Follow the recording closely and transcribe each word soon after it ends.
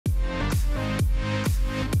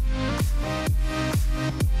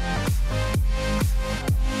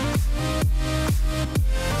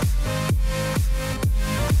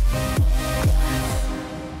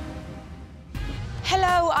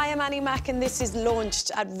Mac and this is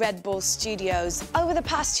launched at Red Bull Studios. Over the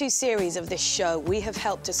past 2 series of this show, we have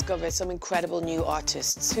helped discover some incredible new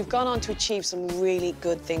artists who've gone on to achieve some really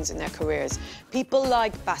good things in their careers. People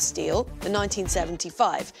like Bastille, the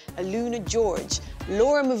 1975, Aluna George,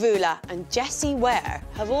 Laura Mvula and Jessie Ware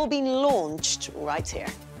have all been launched right here.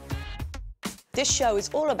 This show is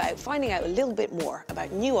all about finding out a little bit more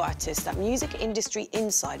about new artists that music industry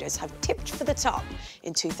insiders have tipped for the top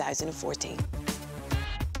in 2014.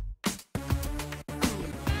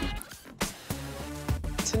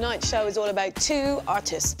 Tonight's show is all about 2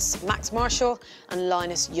 artists, Max Marshall and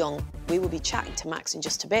Linus Young. We will be chatting to Max in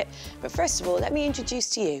just a bit, but first of all, let me introduce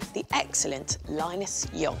to you the excellent Linus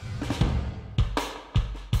Young.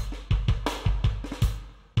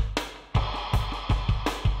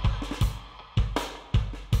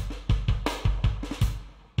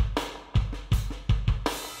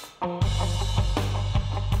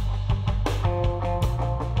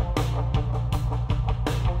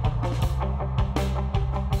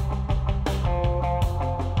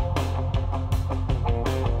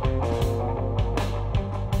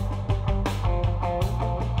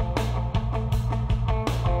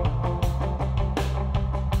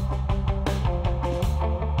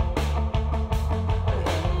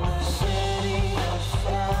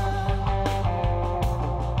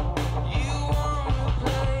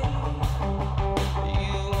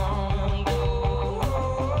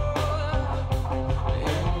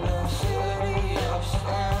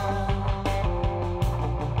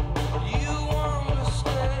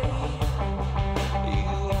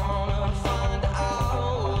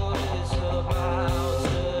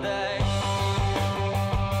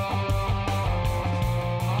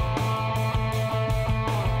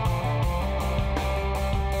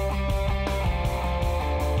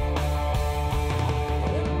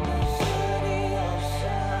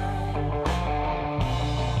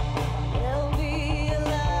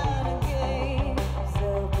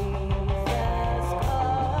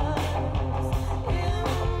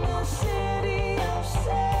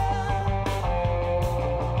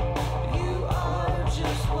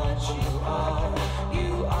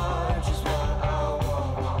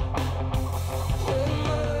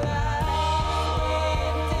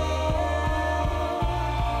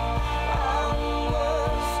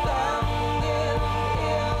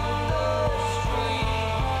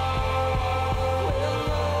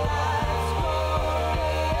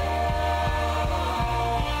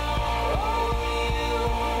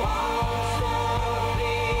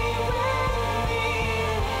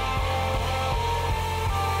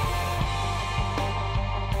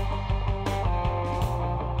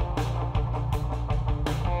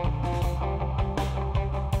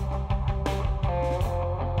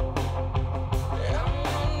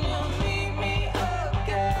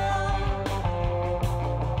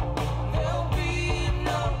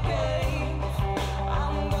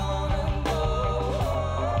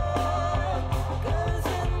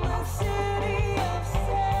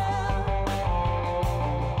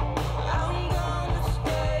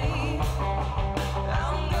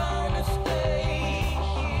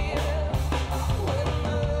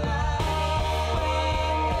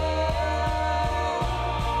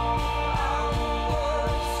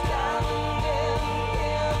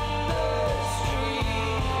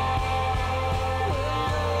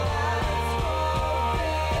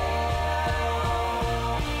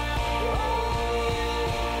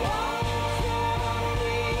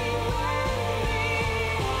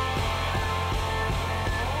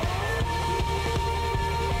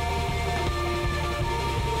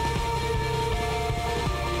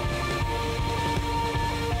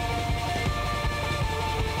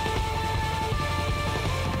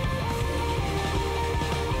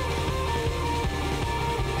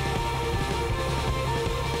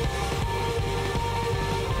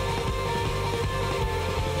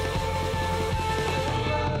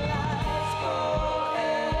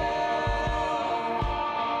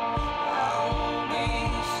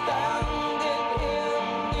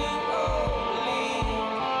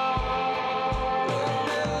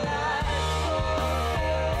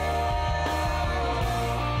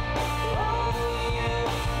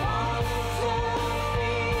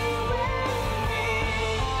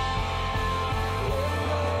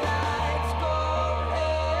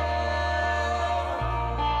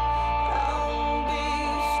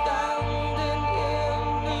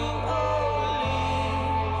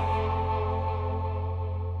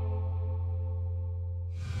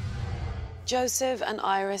 Joseph and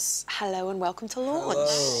Iris, hello and welcome to Launch.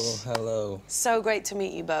 Hello, hello. So great to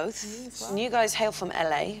meet you both. And you guys hail from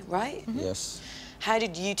LA, right? Mm-hmm. Yes. How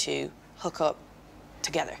did you two hook up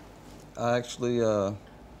together? I actually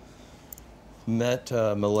met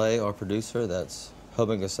Malay, our producer, that's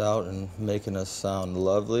helping us out and making us sound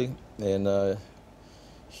lovely. And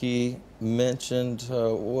he mentioned,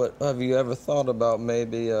 what have you ever thought about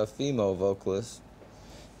maybe a female vocalist?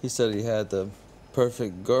 He said he had the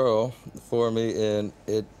perfect girl for me, and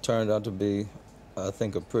it turned out to be, I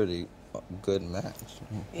think, a pretty good match.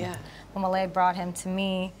 Yeah. When Malay brought him to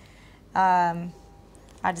me, I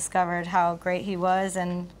discovered how great he was,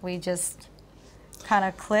 and we just kind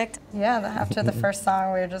of clicked. Yeah, after the first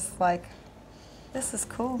song, we were just like, this is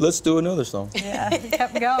cool. Let's do another song. Yeah, we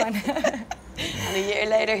kept going. And a year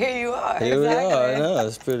later, here you are. Here we are, I know,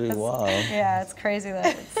 it's pretty wild. Yeah, it's crazy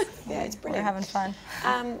that it's brilliant. we're having fun.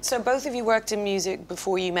 So both of you worked in music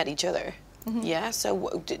before you met each other? Yeah,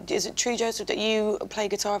 so is it true, Joseph, that you play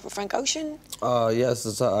guitar for Frank Ocean? Yes,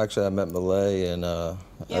 it's, actually I met Malay, and I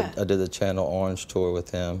did the Channel Orange tour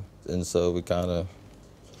with him, and so we kind of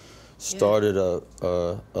started a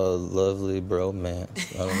lovely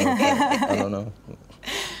bromance. I don't know.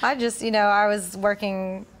 I just, I was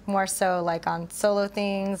working more so like on solo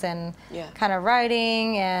things and kind of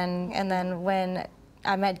writing, and then when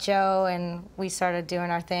I met Joe and we started doing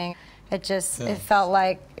our thing, it just, it felt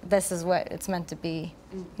like this is what it's meant to be.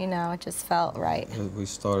 It just felt right. We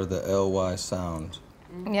started the LY sound.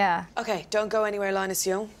 Yeah. Okay, don't go anywhere, Linus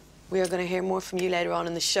Young. We are going to hear more from you later on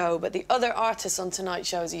in the show, but the other artist on tonight's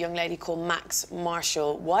show is a young lady called Max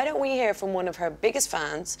Marshall. Why don't we hear from one of her biggest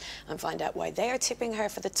fans and find out why they are tipping her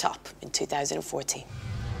for the top in 2014.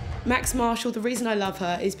 Max Marshall, the reason I love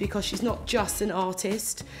her is because she's not just an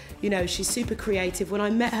artist. She's super creative. When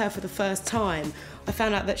I met her for the first time, I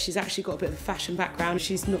found out that she's actually got a bit of a fashion background.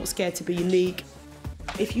 She's not scared to be unique.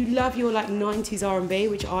 If you love your 90s R&B,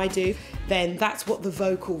 which I do, then that's what the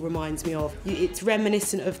vocal reminds me of. It's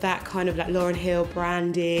reminiscent of that kind of like Lauryn Hill,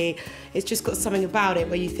 Brandy. It's just got something about it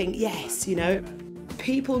where you think, yes,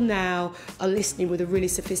 People now are listening with a really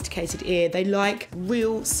sophisticated ear. They like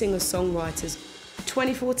real singer-songwriters.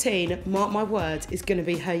 2014, mark my words, is going to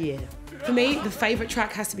be her year. For me, the favourite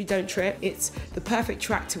track has to be Don't Trip. It's the perfect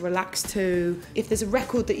track to relax to. If there's a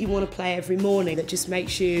record that you want to play every morning that just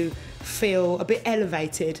makes you feel a bit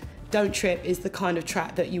elevated, Don't Trip is the kind of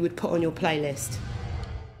track that you would put on your playlist.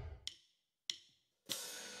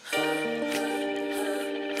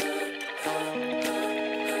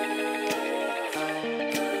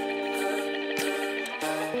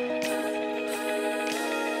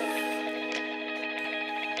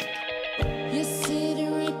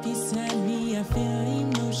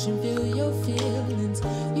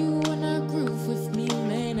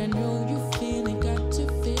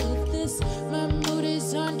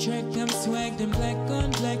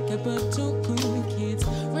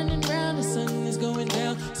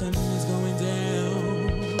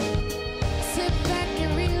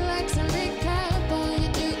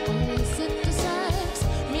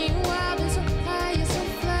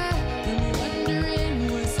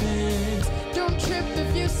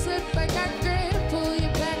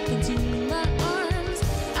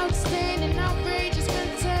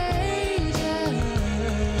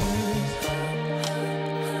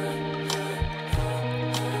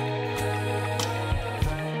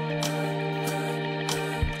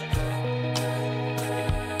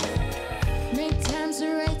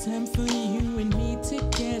 Time for you and me to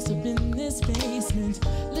gas up in this basement.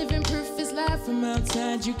 Living proof is live from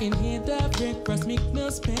outside. You can hear the Rick Ross Meek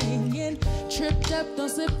Mill's banging. Tripped up, don't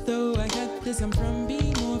slip though. I got this. I'm from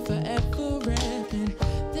B-More, forever rapping.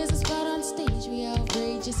 There's a spot on stage, we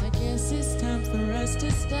outrageous. I guess it's time for us to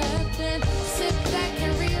step in. Sit back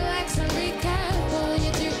and relax and recap all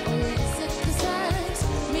you do. Already set the sides.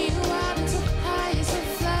 Meanwhile, it's so high, it's so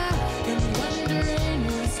fly. And wondering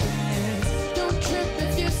what's next. Don't trip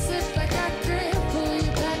if you slip like I grip. Pull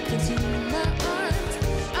you back into my arms.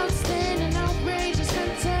 Outstanding, outrageous,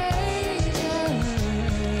 contagious.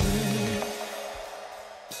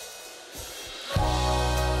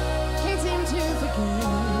 Can't seem to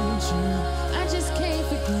forget you. I just can't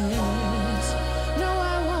forget. No, I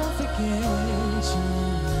won't.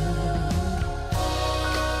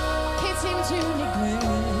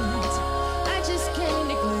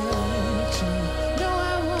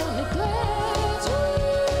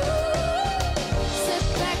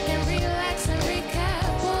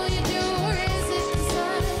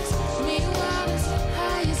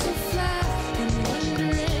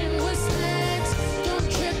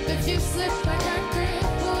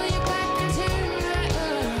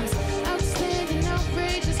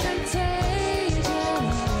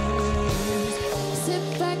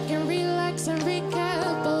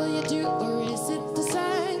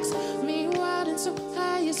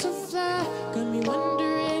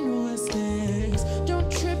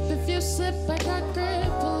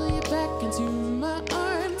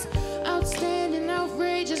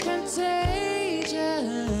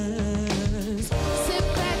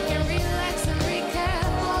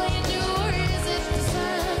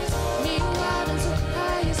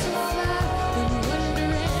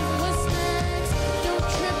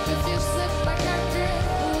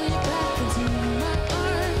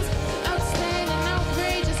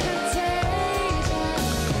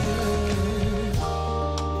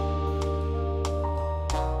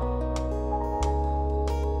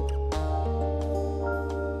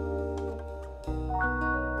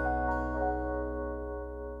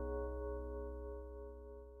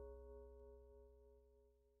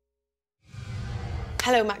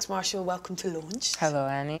 Hello, Max Marshall. Welcome to Launch. Hello,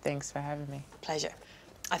 Annie. Thanks for having me. Pleasure.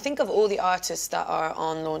 I think of all the artists that are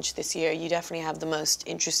on Launch this year, you definitely have the most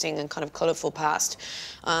interesting and kind of colourful past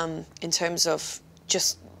in terms of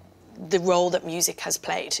just the role that music has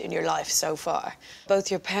played in your life so far. Both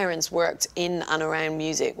your parents worked in and around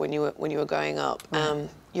music when you were growing up.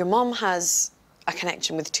 Your mom has a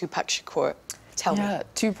connection with Tupac Shakur. Tell me. Yeah,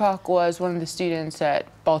 Tupac was one of the students at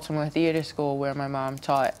Baltimore Theater School where my mom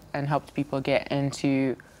taught and helped people get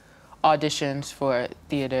into auditions for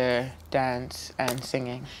theater, dance, and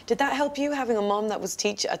singing. Did that help you, having a mom that was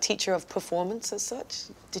a teacher of performance as such?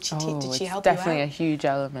 Did she help you out? It's definitely a huge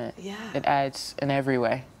element. Yeah. It adds in every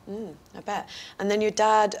way. I bet. And then your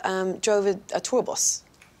dad drove a tour bus.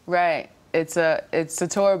 Right. It's a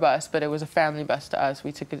tour bus, but it was a family bus to us.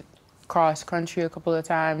 We took it cross country a couple of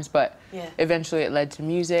times, but eventually it led to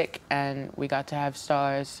music, and we got to have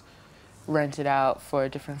stars rented out for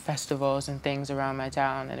different festivals and things around my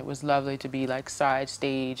town, and it was lovely to be like side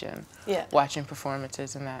stage and watching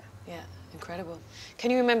performances and that. Yeah, incredible.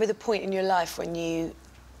 Can you remember the point in your life when you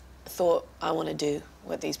thought, I want to do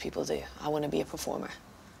what these people do? I want to be a performer.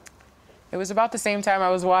 It was about the same time I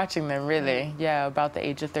was watching them, really. Yeah, about the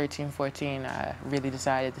age of 13, 14, I really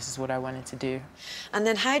decided this is what I wanted to do. And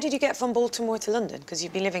then how did you get from Baltimore to London? Because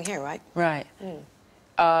you've been living here, right? Right.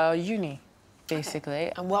 Uni, basically.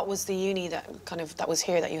 Okay. And what was the uni that was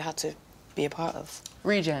here that you had to be a part of?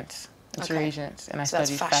 Regents. It's Regents, and I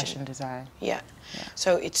studied fashion design. Yeah.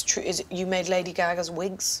 So it's true. You made Lady Gaga's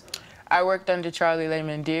wigs? I worked under Charlie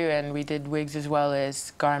Layman-Dew, and we did wigs as well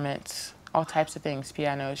as garments. All types of things,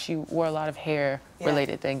 piano. She wore a lot of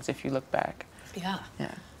hair-related things, if you look back. Yeah.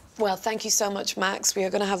 Yeah. Well, thank you so much, Max. We are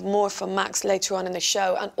going to have more from Max later on in the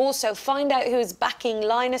show, and also find out who is backing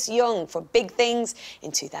Linus Young for big things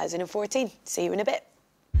in 2014. See you in a bit.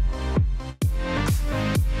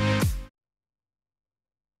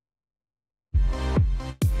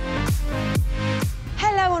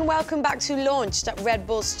 Hello and welcome back to Launched at Red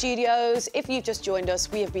Bull Studios. If you've just joined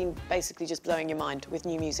us, we have been basically just blowing your mind with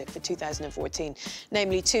new music for 2014,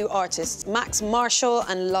 namely two artists, Max Marshall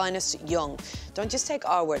and Linus Young. Don't just take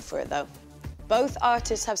our word for it, though. Both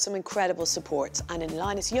artists have some incredible support, and in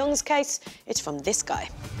Linus Young's case, it's from this guy.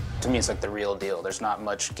 To me, it's like the real deal. There's not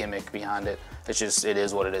much gimmick behind it. It's just, it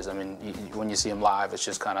is what it is. I mean, when you see him live, it's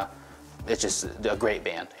just a great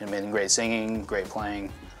band. I mean, great singing, great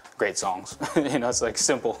playing, great songs. You know, it's like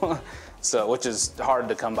simple, so which is hard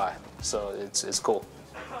to come by. So it's cool.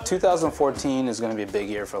 2014 is going to be a big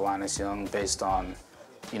year for Linus Young, based on,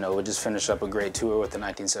 you know, we just finished up a great tour with the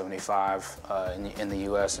 1975 in the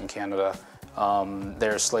U.S. and Canada.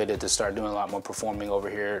 They're slated to start doing a lot more performing over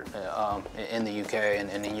here in the UK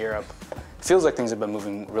and in Europe. It feels like things have been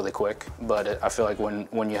moving really quick, but I feel like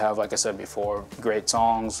when you have, like I said before, great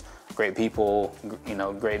songs, great people, you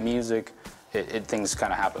know, great music, things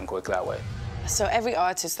kind of happen quick that way. So every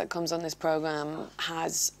artist that comes on this program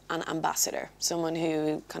has an ambassador, someone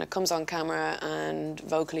who kind of comes on camera and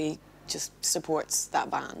vocally just supports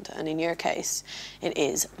that band. And in your case, it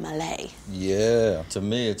is Malay. Yeah, to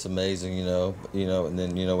me it's amazing, you know, and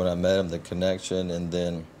then, you know, when I met him, the connection, and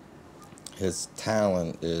then his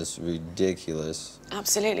talent is ridiculous.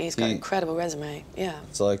 Absolutely, he's got an incredible resume, yeah.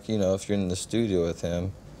 It's like, you know, if you're in the studio with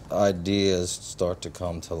him, ideas start to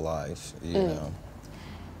come to life, you know.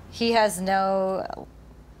 He has no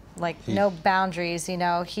boundaries, you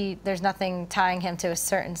know. There's nothing tying him to a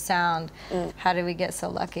certain sound. How did we get so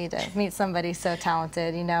lucky to meet somebody so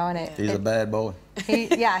talented, you know? And he's a bad boy.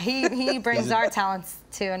 He brings our talents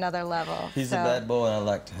to another level. He's a bad boy, and I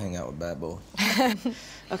like to hang out with bad boys.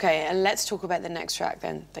 Okay, and let's talk about the next track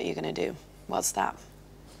then that you're gonna do. What's that?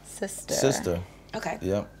 Sister. Sister. Okay.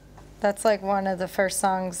 Yep. That's like one of the first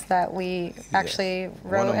songs that we actually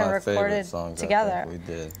wrote and recorded together. We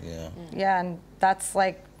did, yeah. Yeah, and that's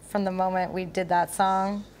like from the moment we did that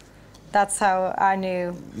song, that's how I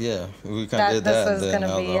knew. Yeah, we kind of did that, and then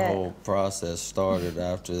how the whole process started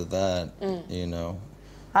after that, you know.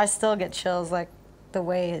 I still get chills, like the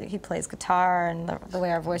way he plays guitar and the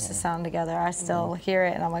way our voices sound together. I still hear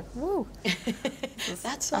it, and I'm like, woo.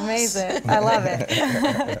 That's amazing. I love it.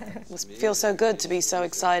 It must feel so good to be so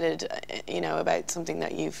excited, you know, about something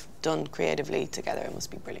that you've done creatively together. It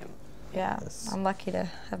must be brilliant. Yeah, I'm lucky to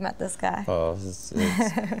have met this guy. Oh,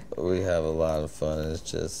 we have a lot of fun. It's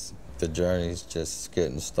just, the journey's just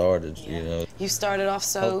getting started, you know. You started off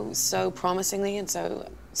so promisingly and so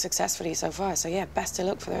successfully so far. So yeah, best of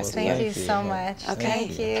luck for the rest of the year. Thank you so much. Okay,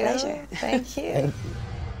 thank you. Pleasure. Thank you.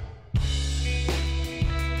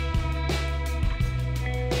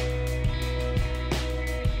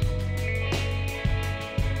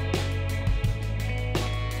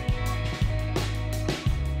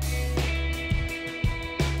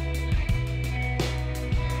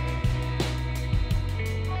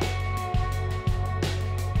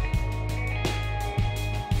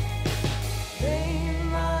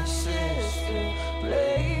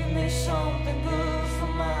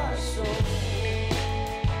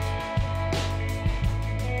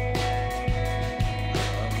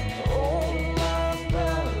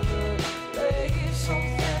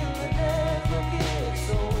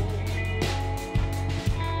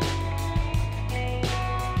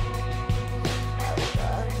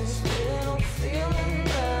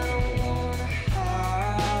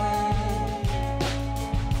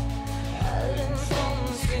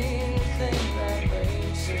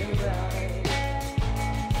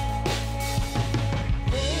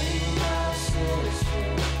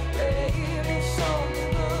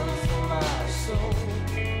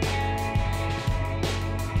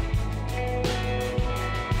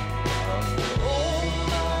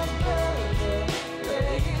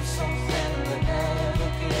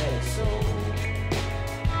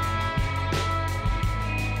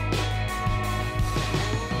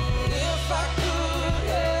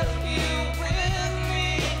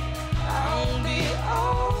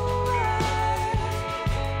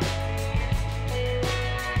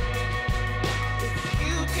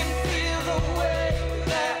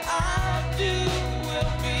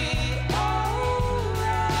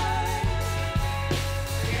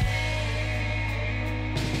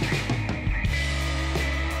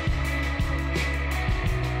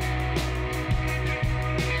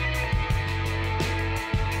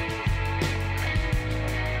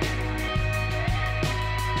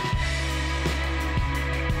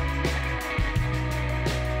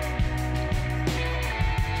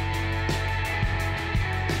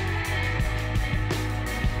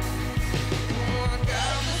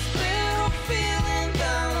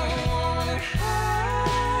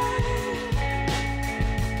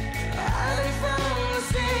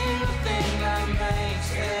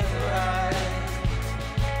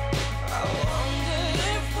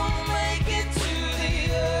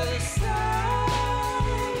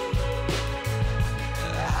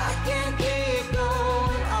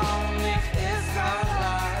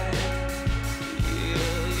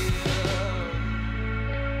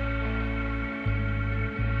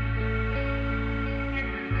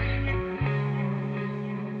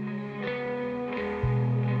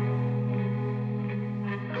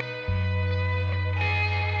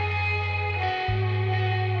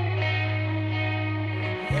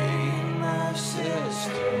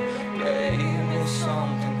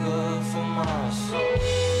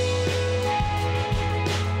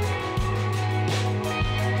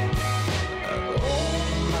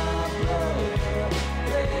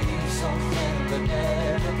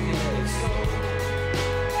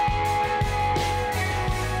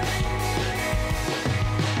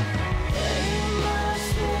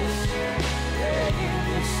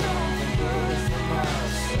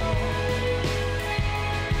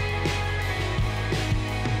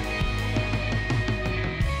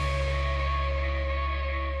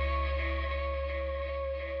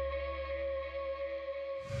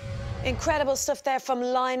 Incredible stuff there from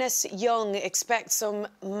Linus Young. Expect some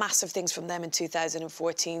massive things from them in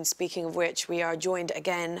 2014. Speaking of which, we are joined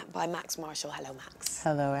again by Max Marshall. Hello, Max.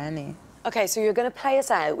 Hello, Annie. OK, so you're going to play us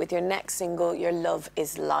out with your next single, Your Love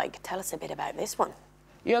Is Like. Tell us a bit about this one.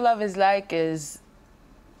 Your Love Is Like it's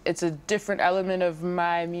a different element of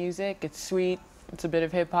my music. It's sweet, it's a bit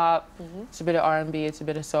of hip-hop, it's a bit of R&B, it's a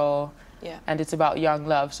bit of soul. Yeah. And it's about young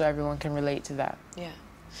love, so everyone can relate to that. Yeah.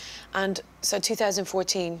 And so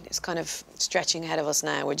 2014 is kind of stretching ahead of us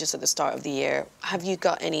now. We're just at the start of the year. Have you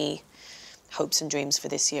got any hopes and dreams for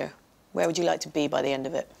this year? Where would you like to be by the end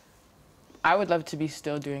of it? I would love to be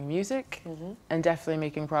still doing music and definitely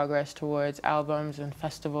making progress towards albums and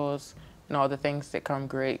festivals and all the things that come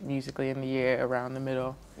great musically in the year around the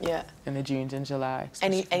middle. Yeah. In the Junes and July.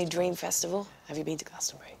 Any dream festival? Have you been to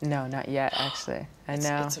Glastonbury? No, not yet, actually. And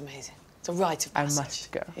now it's amazing. It's a rite of passage. I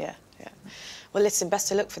must go. Yeah, yeah. Well, listen,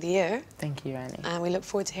 best of luck for the year. Thank you, Annie. And we look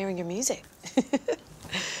forward to hearing your music.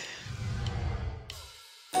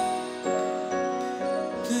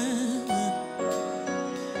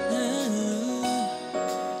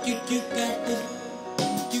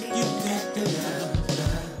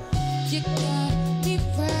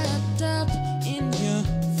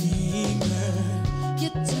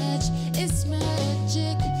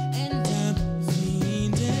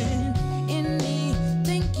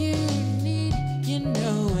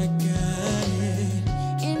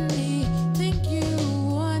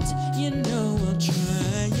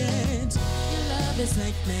 It's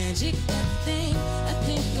like magic, that thing. I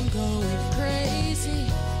think I'm going crazy.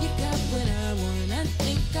 You got what I want, I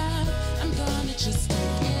think I'm gonna just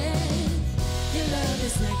take it. Your love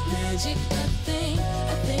is like magic, that thing.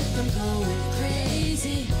 I think I'm going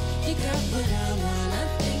crazy. You got what I want, I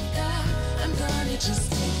think I'm gonna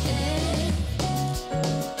just take it.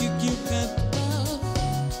 You got love.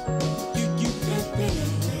 You got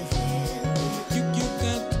love. You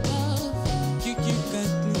got love. You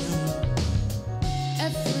got love.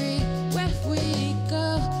 Everywhere we go,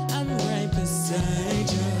 I'm right beside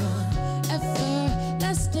you.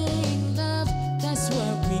 Everlasting love, that's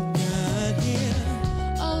what we got here.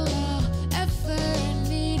 All I'll ever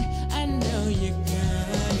need, I know you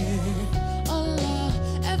got it. All I'll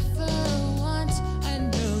ever want, I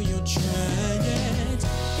know you'll try it.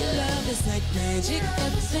 Your love is like magic,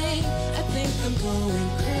 that thing. I think I'm going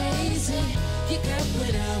crazy. You got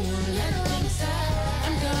what I want, I think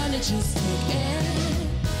I'm gonna just take it.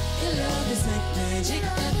 Your love is like magic,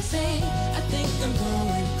 that thing. I think I'm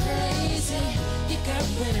going crazy. You got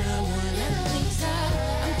what I want, I think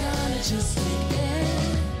I'm gonna just take it.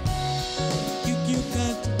 You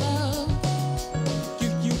got love. You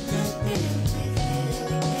got love.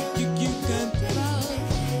 You got love.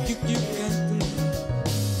 You got love.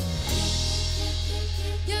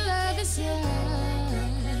 Your love is like.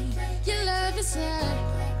 Your love is like.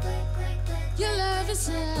 Your love is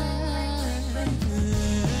like.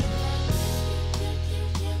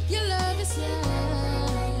 Your love is like.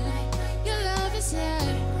 Your love is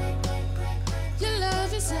like. Your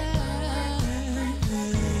love is like.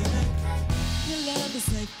 Your love is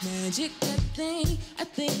like magic, that thing. I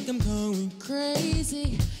think I'm going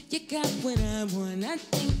crazy. You got what I want, I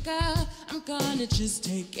think I'm gonna just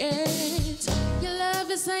take it. Your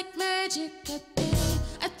love is like magic, that thing.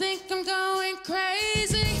 I think I'm going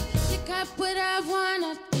crazy. You got what I want,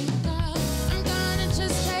 I think I'm gonna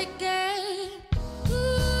just take it.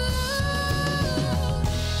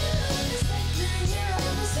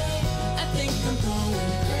 I think I'm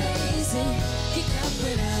going crazy. You got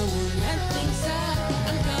what I want, I think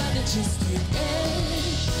I'm gonna just take it.